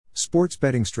Sports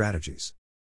betting strategies.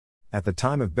 At the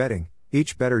time of betting,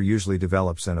 each bettor usually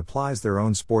develops and applies their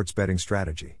own sports betting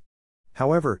strategy.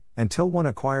 However, until one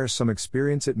acquires some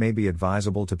experience, it may be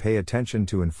advisable to pay attention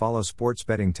to and follow sports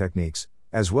betting techniques,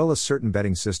 as well as certain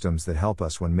betting systems that help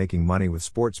us when making money with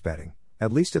sports betting,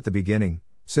 at least at the beginning,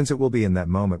 since it will be in that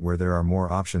moment where there are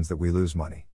more options that we lose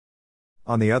money.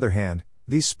 On the other hand,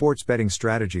 these sports betting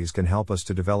strategies can help us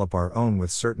to develop our own with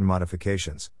certain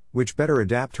modifications, which better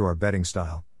adapt to our betting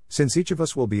style, since each of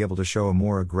us will be able to show a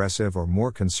more aggressive or more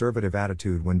conservative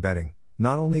attitude when betting,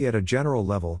 not only at a general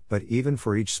level but even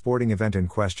for each sporting event in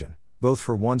question, both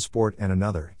for one sport and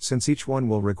another, since each one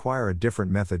will require a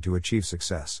different method to achieve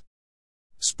success.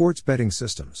 Sports betting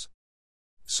systems.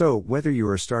 So, whether you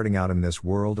are starting out in this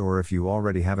world or if you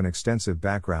already have an extensive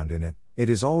background in it, it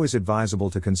is always advisable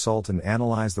to consult and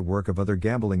analyze the work of other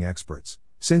gambling experts,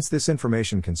 since this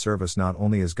information can serve us not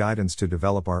only as guidance to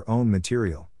develop our own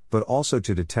material, but also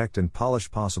to detect and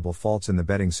polish possible faults in the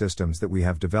betting systems that we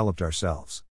have developed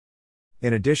ourselves.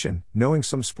 In addition, knowing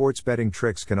some sports betting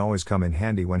tricks can always come in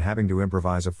handy when having to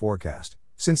improvise a forecast,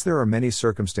 since there are many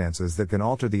circumstances that can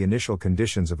alter the initial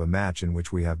conditions of a match in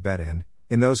which we have bet in.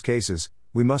 In those cases,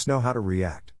 we must know how to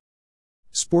react.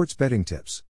 Sports betting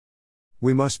tips.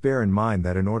 We must bear in mind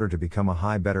that in order to become a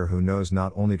high bettor who knows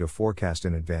not only to forecast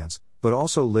in advance, but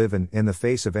also live in the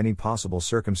face of any possible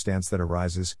circumstance that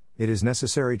arises, it is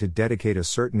necessary to dedicate a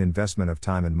certain investment of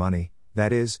time and money.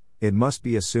 That is, it must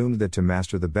be assumed that to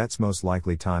master the bets most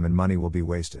likely time and money will be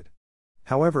wasted.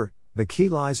 However, the key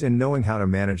lies in knowing how to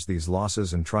manage these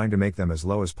losses and trying to make them as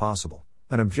low as possible,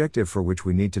 an objective for which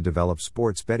we need to develop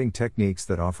sports betting techniques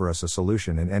that offer us a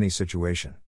solution in any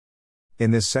situation. In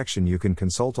this section you can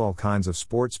consult all kinds of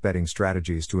sports betting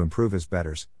strategies to improve as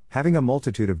bettors, having a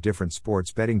multitude of different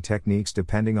sports betting techniques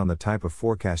depending on the type of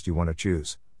forecast you want to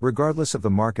choose, regardless of the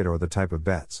market or the type of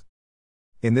bets.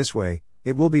 In this way,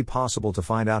 it will be possible to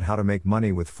find out how to make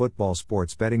money with football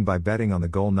sports betting by betting on the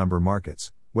goal number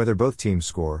markets, whether both teams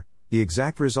score, the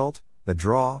exact result, the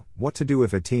draw, what to do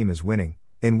if a team is winning,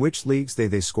 in which leagues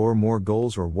they score more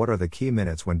goals, or what are the key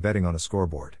minutes when betting on a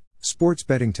scoreboard. Sports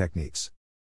betting techniques.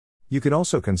 You can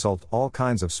also consult all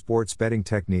kinds of sports betting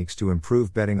techniques to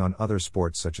improve betting on other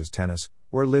sports such as tennis,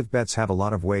 where live bets have a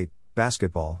lot of weight,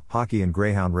 basketball, hockey and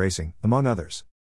greyhound racing, among others.